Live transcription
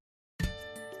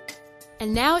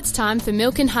And now it's time for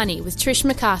Milk and Honey with Trish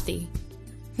McCarthy.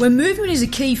 When movement is a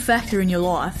key factor in your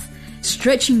life,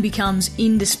 stretching becomes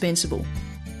indispensable.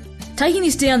 Taking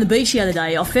this down the beach the other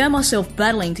day, I found myself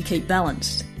battling to keep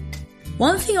balanced.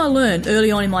 One thing I learned early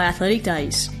on in my athletic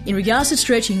days in regards to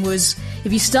stretching was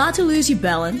if you start to lose your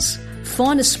balance,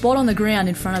 find a spot on the ground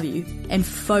in front of you and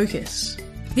focus.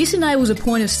 This enables a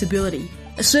point of stability,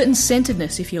 a certain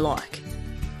centeredness if you like.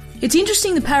 It's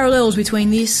interesting the parallels between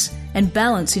this and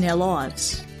balance in our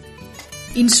lives.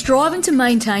 In striving to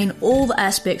maintain all the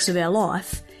aspects of our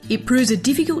life, it proves a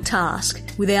difficult task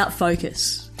without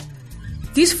focus.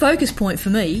 This focus point for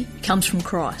me comes from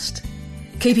Christ.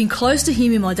 Keeping close to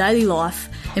Him in my daily life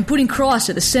and putting Christ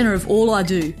at the centre of all I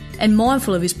do and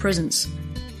mindful of His presence.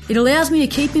 It allows me to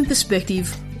keep in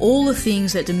perspective all the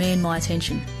things that demand my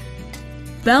attention.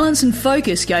 Balance and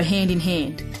focus go hand in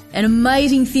hand, and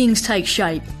amazing things take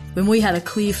shape when we have a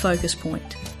clear focus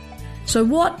point. So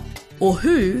what or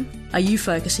who are you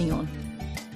focusing on?